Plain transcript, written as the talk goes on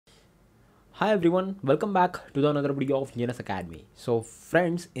Hi everyone, welcome back to another video of Genius Academy. So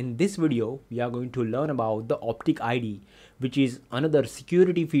friends, in this video we are going to learn about the Optic ID, which is another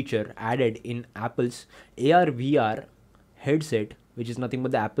security feature added in Apple's AR VR headset, which is nothing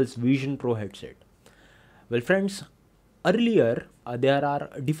but the Apple's Vision Pro headset. Well friends, earlier there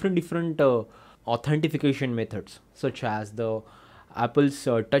are different authentication methods, such as the Apple's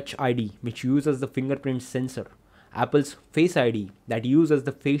Touch ID, which uses the fingerprint sensor, Apple's Face ID that uses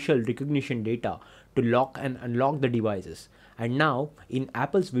the facial recognition data to lock and unlock the devices, and now in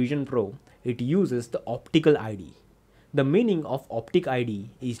Apple's Vision Pro it uses the optical ID. The meaning of optic ID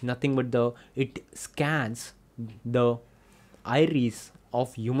is nothing but it scans the iris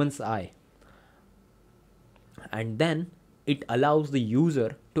of human's eye, and then it allows the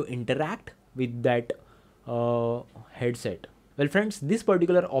user to interact with that headset. Well friends, this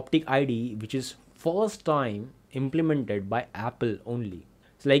particular optic ID, which is first time implemented by Apple only.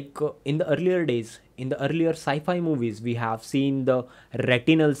 It's like in the earlier days, in the earlier sci-fi movies, we have seen the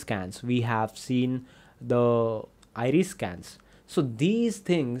retinal scans, we have seen the iris scans. So these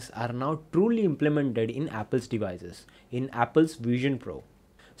things are now truly implemented in Apple's devices, in Apple's Vision Pro.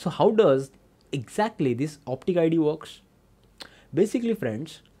 So how does exactly this optic ID works? Basically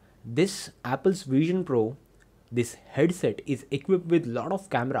friends, this Apple's Vision Pro, this headset is equipped with lot of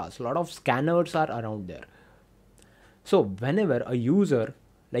cameras, lot of scanners are around there. So whenever a user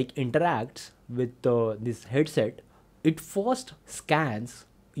interacts with this headset, it first scans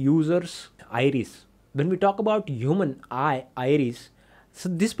user's iris. When we talk about human eye iris, so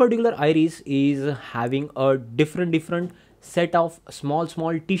this particular iris is having a different set of small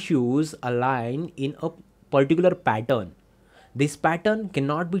tissues aligned in a particular pattern. This pattern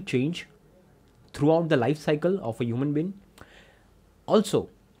cannot be changed throughout the life cycle of a human being. Also,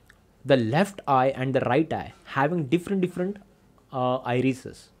 the left eye and the right eye having different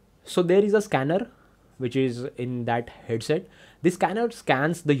irises. So there is a scanner which is in that headset. This scanner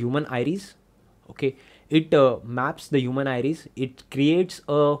scans the human iris. Okay, it maps the human iris. It creates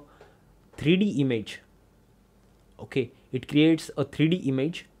a 3D image. Okay, it creates a 3D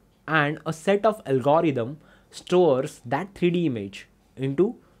image, and a set of algorithm stores that 3D image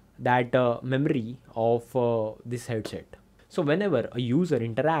into that memory of this headset. So whenever a user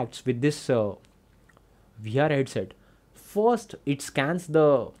interacts with this VR headset, first it scans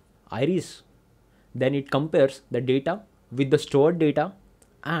the iris, then it compares the data with the stored data,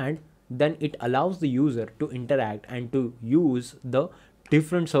 and then it allows the user to interact and to use the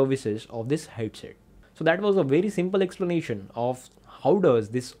different services of this headset. So that was a very simple explanation of how does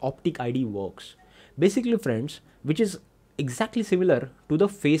this optic ID works. Basically friends, which is exactly similar to the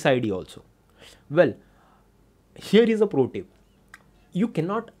Face ID also. Well, here is a pro tip. You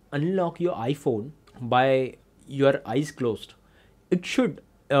cannot unlock your iPhone by your eyes closed. It should,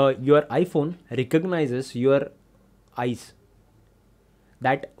 your iPhone recognizes your eyes.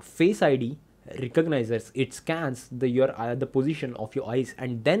 That Face ID recognizes, it scans the position of your eyes,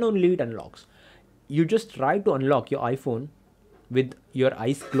 and then only it unlocks. You just try to unlock your iPhone with your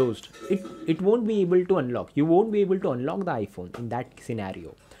eyes closed, it won't be able to unlock. You won't be able to unlock the iPhone in that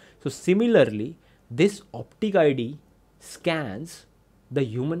scenario. So similarly, this optic ID scans the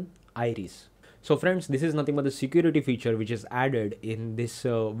human iris. So friends, this is nothing but the security feature which is added in this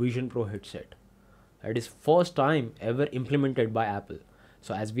Vision Pro headset. It is first time ever implemented by Apple.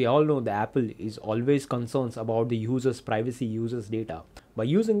 So as we all know, the Apple is always concerned about the user's privacy, user's data. By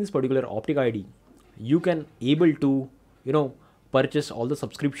using this particular optic ID, you can able to purchase all the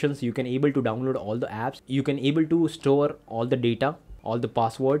subscriptions, you can able to download all the apps, you can able to store all the data, all the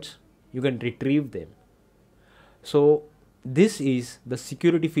passwords, you can retrieve them. So this is the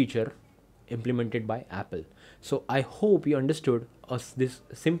security feature implemented by Apple. So I hope you understood this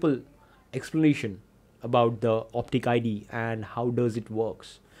simple explanation about the optic ID and how does it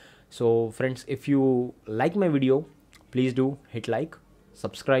works. So friends, if you like my video, please do hit like,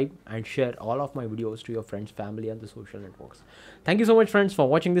 subscribe, and share all of my videos to your friends, family, and the social networks. Thank you so much friends for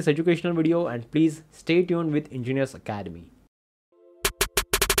watching this educational video, and please stay tuned with Engineers Academy.